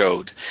you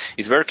showed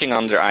is working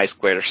under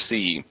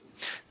I²C.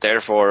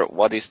 Therefore,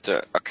 what is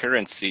the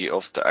accuracy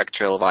of the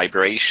actual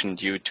vibration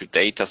due to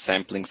data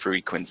sampling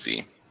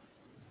frequency?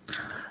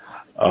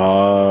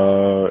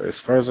 As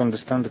far as I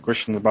understand the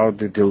question about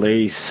the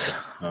delays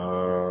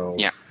of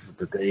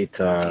the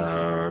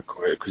data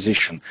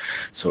acquisition.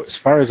 So as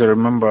far as I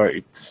remember,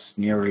 it's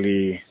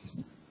nearly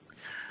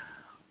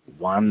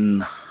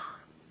one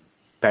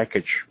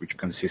package which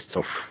consists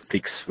of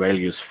fixed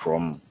values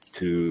from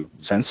two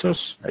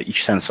sensors.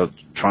 Each sensor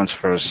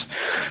transfers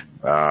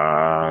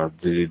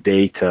the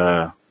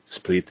data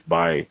split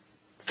by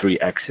three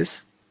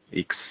axes,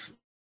 X,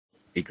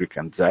 Y,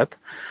 and Z,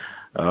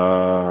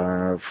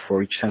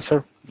 for each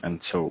sensor.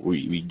 And so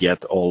we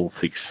get all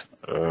fixed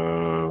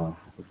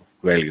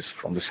values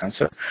from the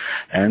sensor.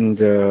 And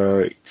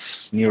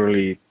it's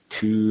nearly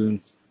 2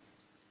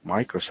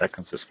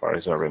 microseconds, as far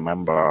as I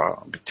remember,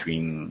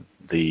 between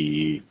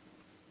the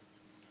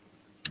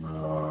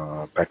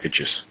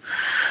packages.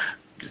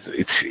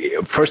 It's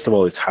first of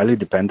all, it's highly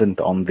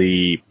dependent on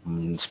the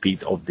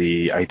speed of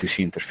the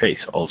I2C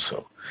interface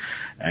also,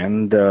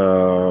 and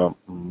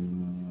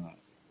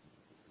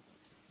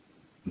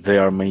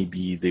there may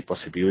be the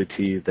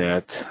possibility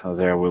that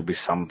there will be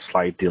some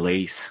slight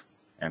delays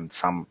and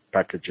some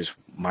packages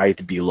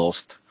might be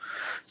lost,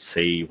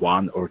 say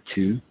 1 or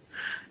 2,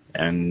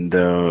 and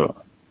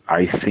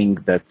I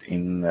think that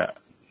in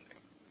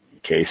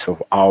case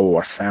of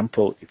our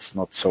sample, it's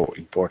not so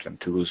important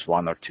to lose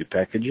 1 or 2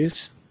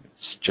 packages.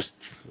 It's just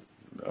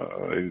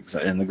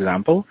an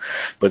example,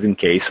 but in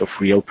case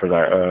of real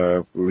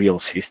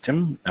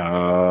system,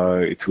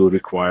 it will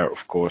require,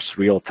 of course,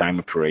 real-time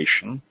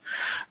operation,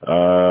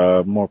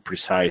 more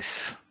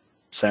precise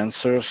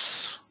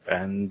sensors,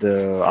 and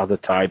other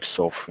types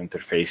of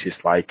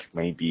interfaces, like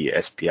maybe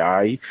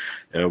SPI,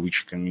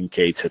 which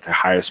communicates at a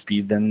higher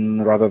speed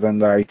rather than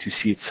the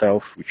I2C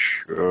itself,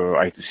 which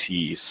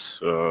I2C is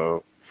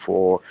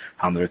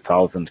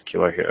 400,000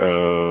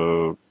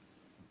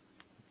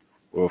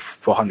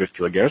 400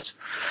 kilohertz,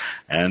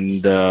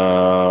 and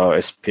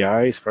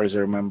SPI, as far as I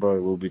remember,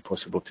 will be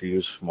possible to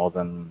use more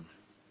than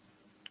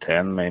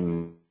 10,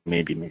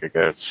 maybe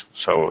megahertz.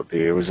 So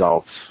the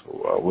results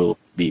will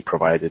be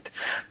provided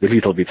a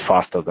little bit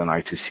faster than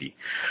I2C,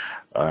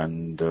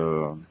 and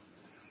in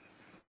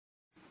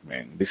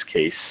this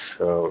case,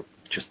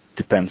 just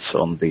depends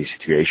on the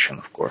situation,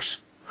 of course.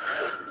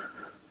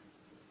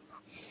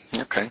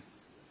 Okay.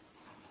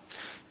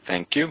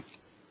 Thank you.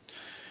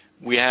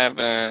 We have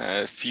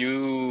a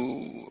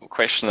few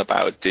questions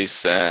about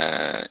this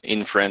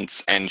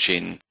inference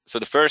engine. So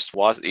the first,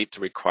 was it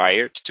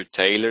required to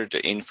tailor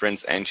the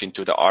inference engine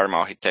to the ARM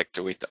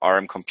architecture with the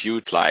ARM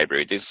compute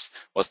library? This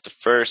was the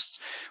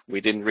first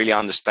we didn't really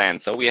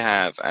understand. So we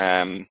have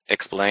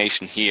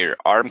explanation here.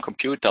 ARM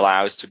compute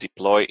allows to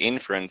deploy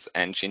inference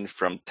engine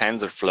from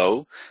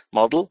TensorFlow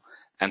model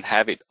and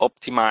have it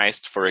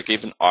optimized for a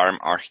given ARM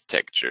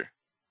architecture.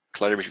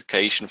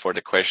 Clarification for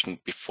the question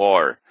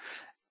before.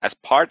 As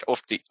part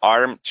of the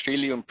ARM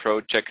Trillium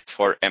project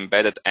for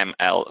embedded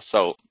ML.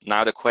 So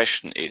now the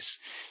question is,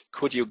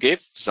 could you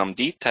give some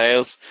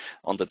details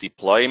on the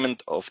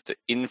deployment of the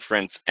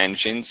inference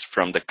engines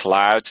from the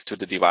cloud to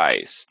the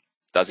device?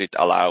 Does it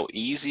allow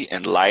easy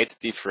and light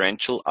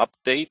differential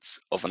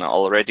updates of an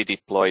already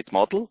deployed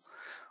model?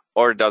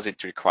 Or does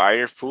it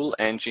require full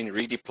engine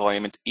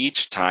redeployment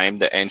each time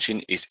the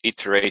engine is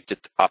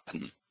iterated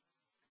upon?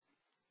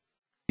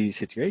 The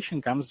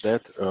situation comes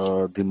that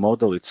the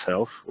model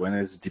itself, when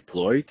it's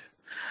deployed,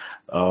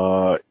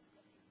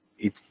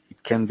 it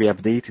can be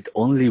updated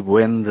only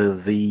when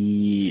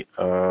the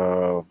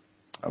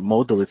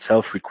model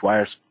itself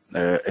requires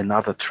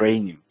another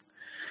training.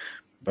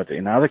 But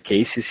in other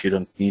cases, you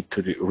don't need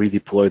to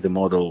redeploy the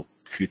model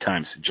a few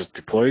times. Just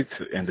deploy it,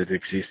 and it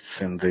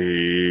exists in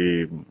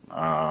the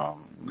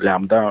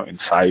Lambda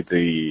inside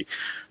the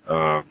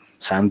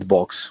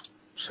sandbox,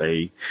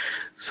 say.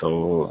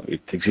 So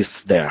it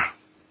exists there.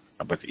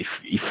 But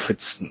if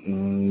it's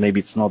maybe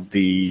it's not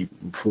the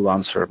full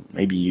answer,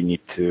 maybe you need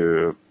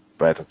to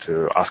better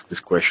to ask this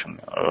question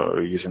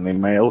using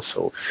email,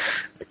 so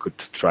I could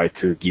try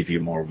to give you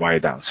more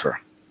wide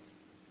answer.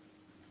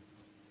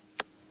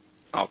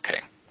 Okay,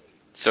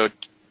 so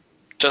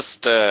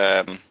just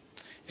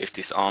if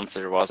this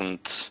answer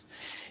wasn't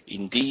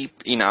in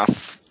deep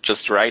enough,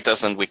 just write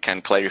us and we can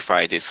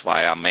clarify this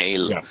via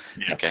mail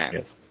again.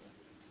 Yeah.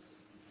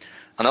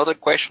 Another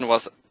question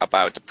was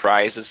about the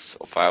prices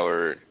of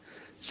our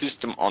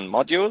system on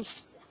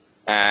modules,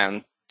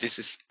 and this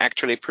is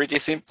actually pretty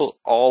simple.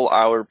 All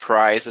our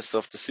prices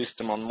of the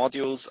system on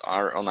modules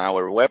are on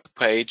our web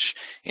page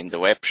in the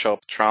web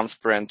shop,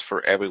 transparent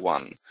for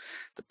everyone.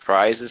 The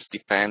prices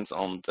depends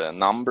on the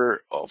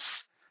number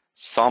of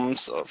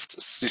sums of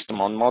the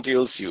system on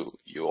modules you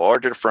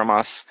order from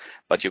us,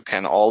 but you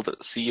can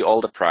see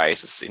all the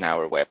prices in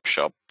our web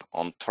shop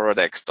on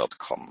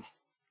toradex.com.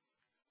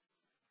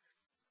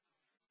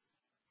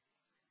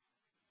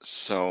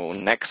 So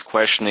next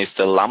question is,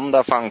 the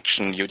Lambda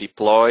function you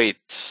deployed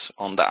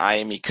on the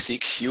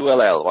i.MX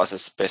ULL was a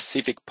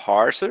specific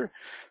parser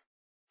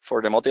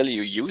for the model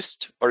you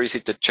used, or is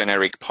it a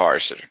generic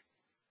parser?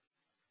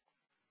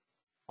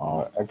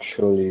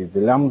 Actually,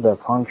 the Lambda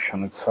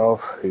function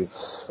itself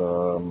is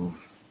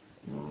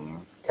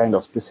kind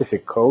of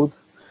specific code,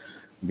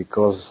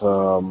 because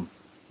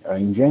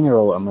in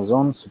general,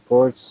 Amazon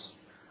supports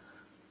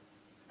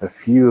a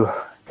few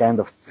kind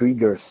of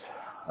triggers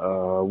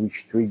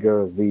which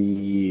trigger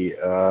the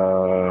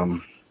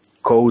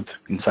code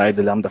inside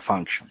the Lambda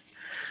function.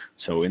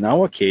 So in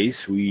our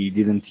case, we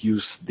didn't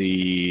use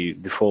the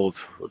default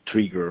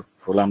trigger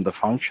for Lambda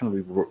function.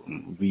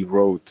 We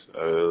wrote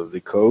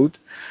the code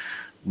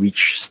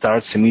which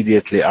starts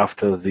immediately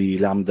after the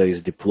Lambda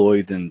is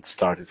deployed and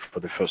started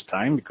for the first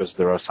time, because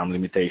there are some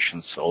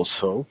limitations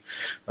also,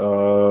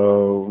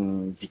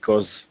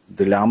 because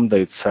the Lambda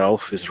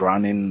itself is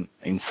running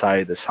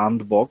inside a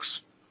sandbox,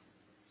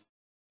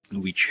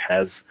 which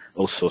has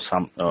also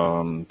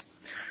some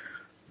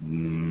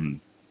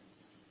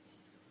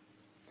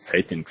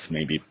settings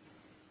maybe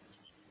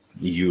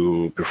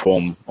you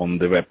perform on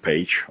the web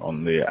page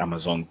on the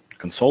Amazon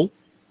console.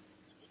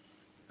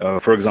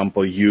 For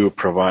example, you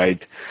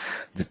provide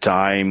the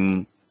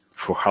time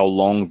for how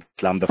long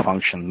the Lambda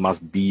function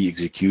must be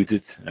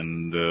executed,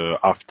 and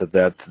after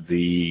that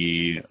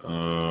the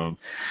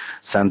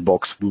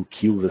sandbox will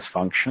kill this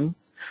function.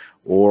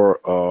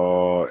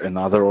 Or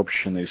another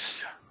option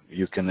is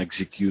you can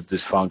execute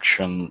this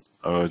function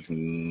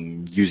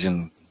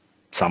using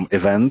some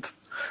event.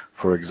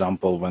 For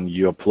example, when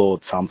you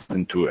upload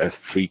something to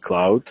S3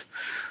 cloud,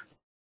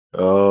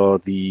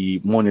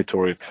 the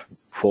monitored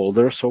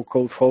folder,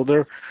 so-called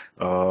folder,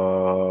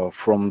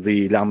 from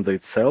the Lambda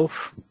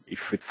itself,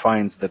 if it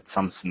finds that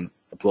something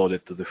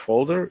uploaded to the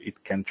folder,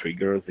 it can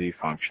trigger the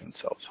function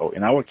itself. So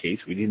in our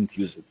case, we didn't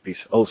use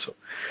this also,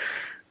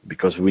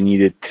 because we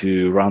needed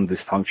to run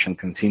this function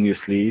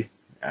continuously,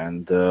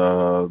 and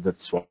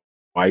that's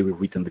why we've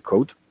written the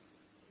code.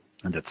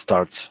 And that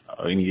starts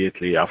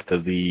immediately after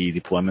the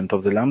deployment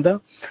of the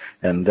Lambda.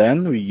 And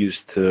then we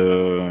used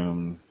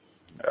we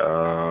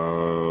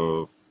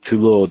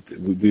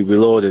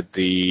loaded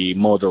the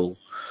model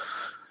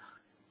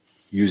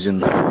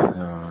using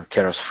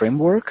Keras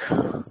framework,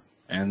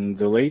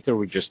 and later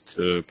we just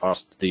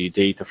passed the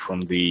data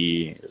from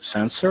the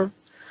sensor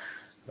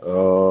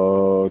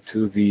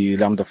to the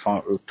Lambda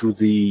to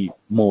the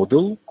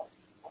model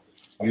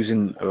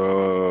using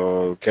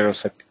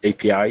Keras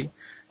API,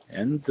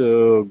 and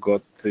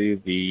got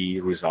the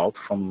results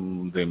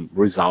from the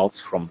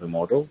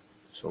model.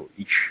 So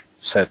each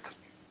set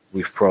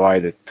we've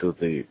provided to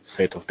the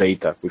set of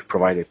data we've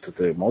provided to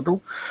the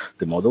model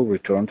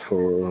returned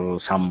for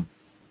some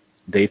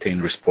data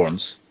in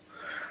response.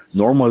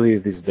 Normally,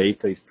 this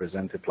data is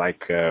presented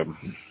like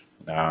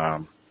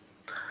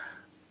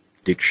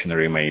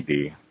dictionary,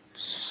 maybe.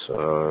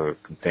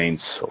 It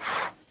contains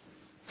of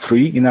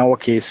 3, in our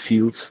case,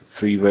 fields,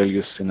 3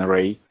 values in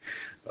array.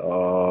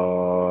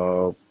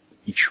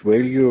 Each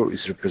value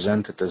is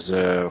represented as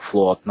a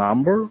float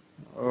number,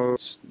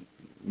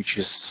 which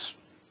is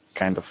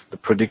kind of the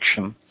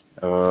prediction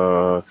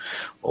of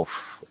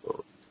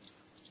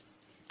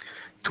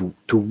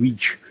to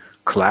which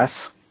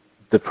class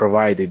the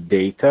provided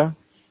data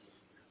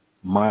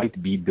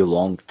might be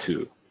belong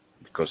to,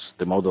 because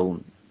the model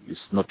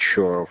is not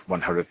sure of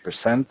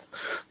 100%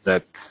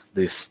 that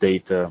this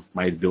data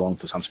might belong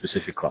to some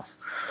specific class.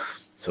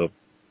 So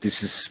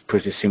this is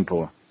pretty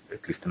simple,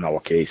 at least in our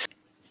case.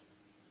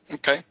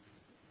 Okay.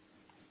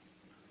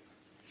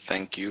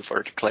 Thank you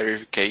for the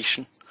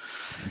clarification.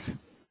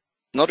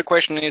 Another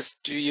question is,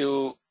 do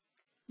you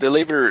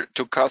deliver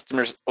to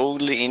customers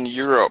only in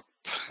Europe?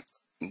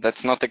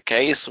 That's not the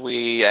case.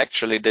 We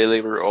actually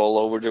deliver all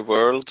over the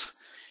world.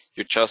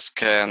 You just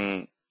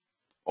can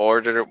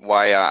order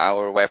via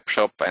our web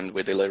shop and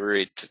we deliver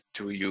it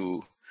to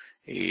you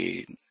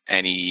in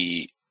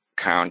any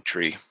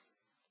country.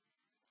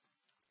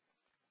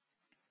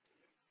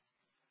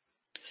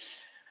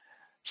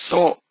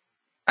 So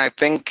I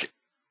think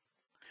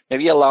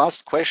maybe a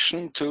last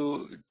question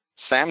to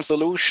SAM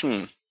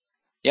solution.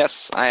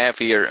 Yes, I have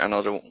here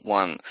another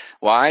one.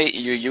 Why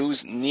you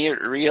use near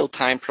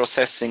real-time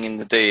processing in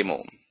the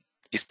demo?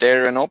 Is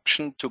there an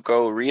option to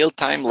go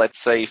real-time, let's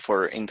say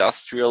for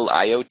industrial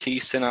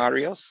IoT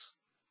scenarios?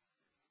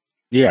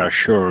 Yeah,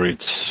 sure.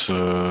 It's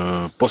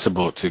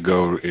possible to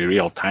go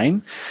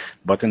real-time,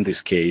 but in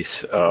this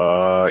case,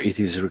 it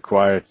is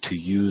required to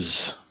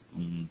use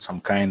some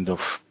kind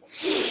of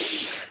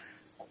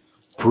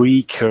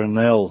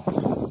pre-kernel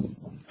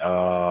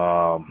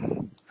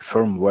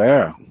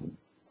firmware.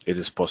 It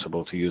is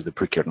possible to use the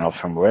pre-kernel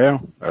firmware.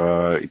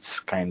 It's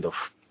kind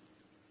of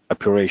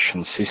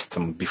operation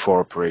system before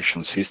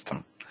operation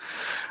system,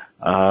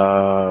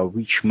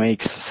 which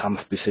makes some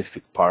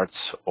specific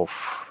parts of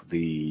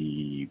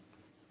the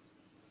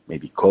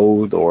maybe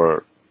code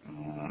or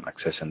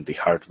accessing the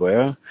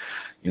hardware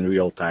in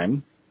real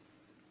time.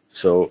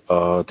 So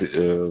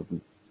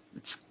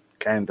it's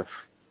kind of,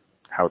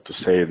 how to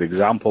say the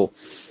example,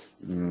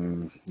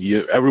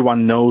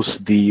 everyone knows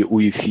the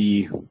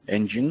UEFI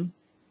engine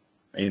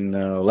in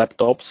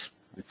laptops.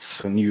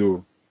 It's a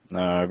new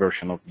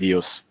version of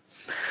BIOS.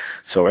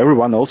 So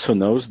everyone also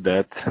knows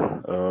that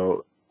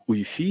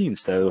UEFI,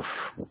 instead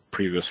of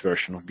previous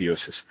version of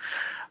BIOSes,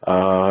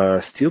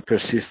 still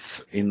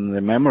persists in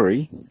the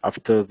memory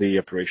after the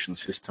operation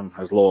system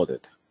has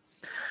loaded.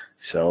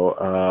 So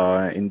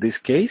in this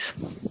case,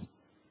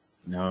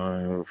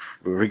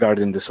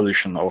 regarding the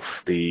solution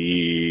of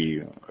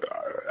the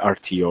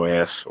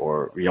RTOS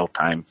or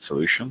real-time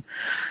solution,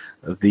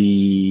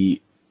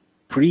 the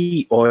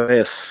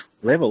pre-OS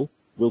level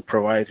will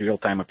provide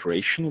real-time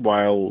operation,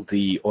 while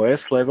the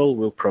OS level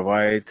will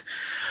provide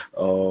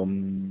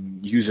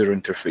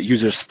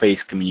user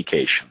space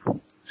communication.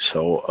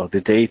 So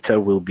the data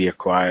will be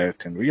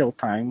acquired in real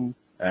time,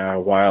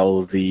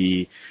 while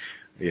the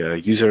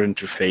user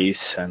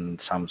interface and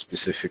some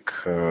specific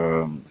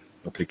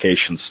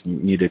applications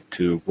needed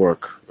to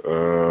work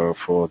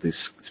for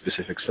this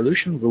specific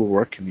solution will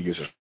work in the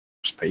user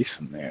space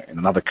in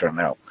another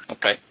kernel.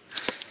 Okay,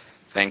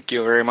 thank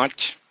you very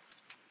much.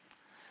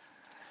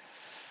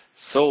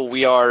 So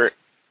we are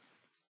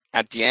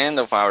at the end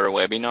of our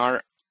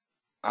webinar.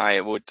 I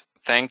would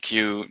thank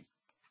you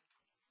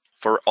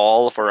for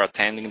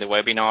attending the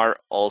webinar.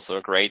 Also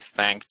a great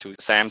thank to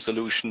SAM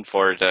Solution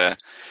for the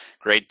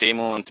great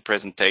demo and the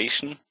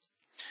presentation.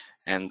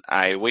 And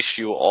I wish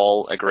you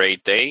all a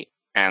great day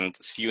and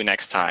see you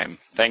next time.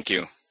 Thank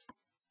you.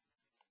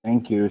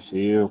 Thank you.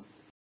 See you.